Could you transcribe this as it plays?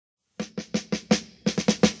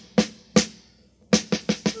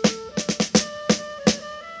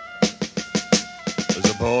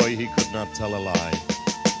boy, he could not tell a lie.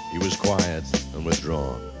 He was quiet and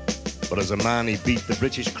withdrawn. But as a man, he beat the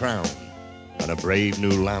British crown, and a brave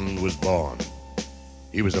new land was born.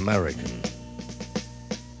 He was American.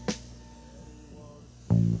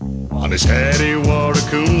 On his head he wore a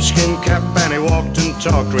coonskin cap, and he walked and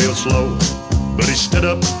talked real slow. But he stood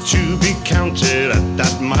up to be counted at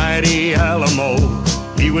that mighty Alamo.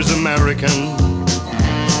 He was American.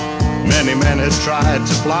 Many men had tried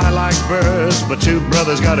to fly like birds, but two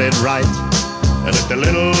brothers got it right. And at the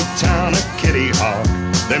little town of Kitty Hawk,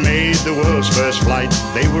 they made the world's first flight.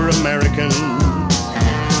 They were American.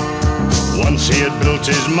 Once he had built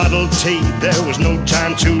his Model T, there was no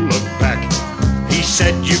time to look back. He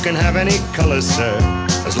said, "You can have any color, sir,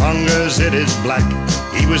 as long as it is black."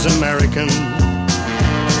 He was American.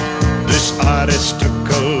 This artist took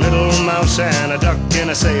a little mouse and a duck in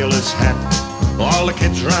a sailor's hat. All the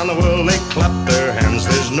kids around the world, they clapped their hands.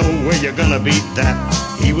 There's no way you're gonna beat that.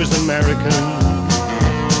 He was American.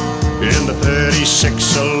 In the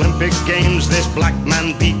 36 Olympic Games, this black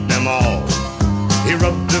man beat them all. He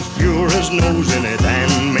rubbed the Führer's nose in it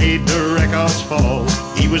and made the records fall.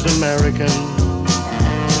 He was American.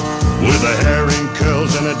 With her hair in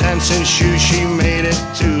curls and a dancing shoe, she made it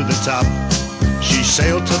to the top. She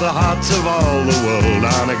sailed to the hearts of all the world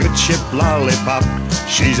on a good ship, Lollipop.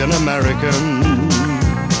 She's an American.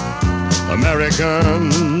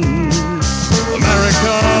 American.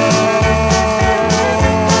 American.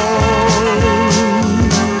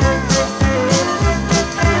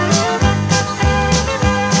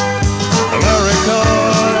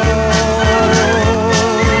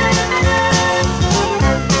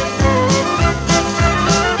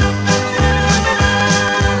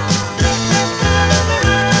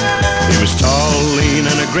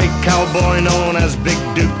 Great cowboy known as Big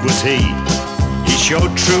Duke was he. He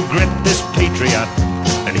showed true grit, this patriot,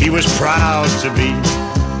 and he was proud to be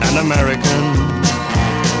an American.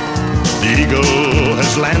 The eagle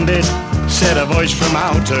has landed, said a voice from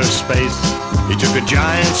outer space. He took a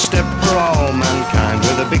giant step for all mankind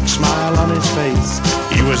with a big smile on his face.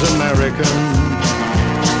 He was American.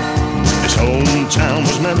 His hometown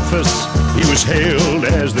was Memphis. He was hailed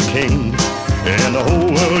as the king. And the whole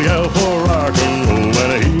world yelled for rock and roll when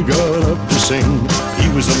he got up to sing. He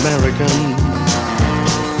was American.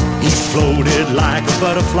 He floated like a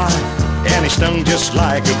butterfly, and he stung just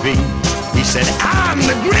like a bee. He said, "I'm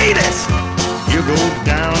the greatest." You go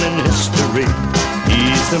down in history.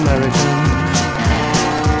 He's American.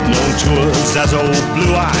 Known to us as Old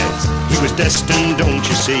Blue Eyes, he was destined, don't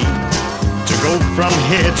you see, to go from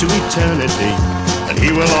here to eternity, and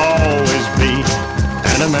he will always be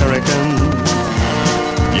an American.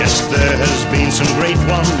 Yes, there has been some great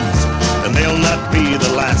ones, and they'll not be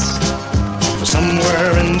the last. For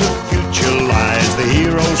somewhere in the future lies the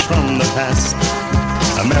heroes from the past.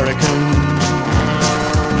 American.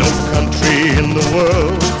 No country in the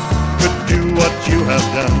world could do what you have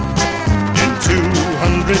done. In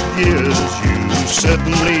 200 years you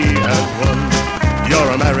certainly have won.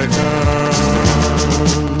 You're American.